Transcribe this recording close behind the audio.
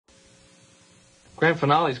Grand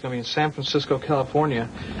finale is going to be in San Francisco, California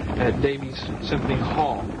at Davies Symphony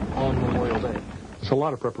Hall on Memorial Day. There's a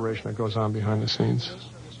lot of preparation that goes on behind the scenes.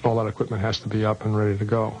 All that equipment has to be up and ready to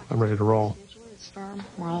go and ready to roll. Storm,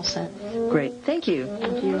 we're all set. Great. Thank you.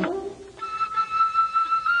 Thank you.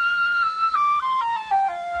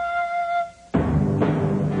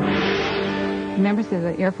 Members of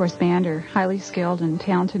the Air Force Band are highly skilled and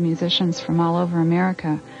talented musicians from all over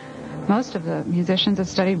America. Most of the musicians have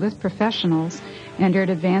studied with professionals and earned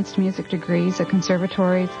advanced music degrees at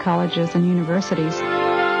conservatories, colleges, and universities.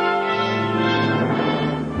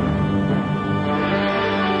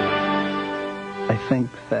 I think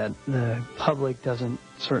that the public doesn't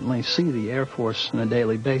certainly see the Air Force on a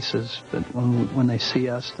daily basis, but when they see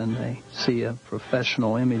us, then they see a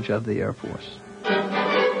professional image of the Air Force.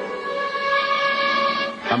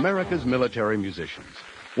 America's military musicians,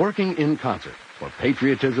 working in concert for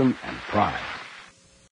patriotism and pride.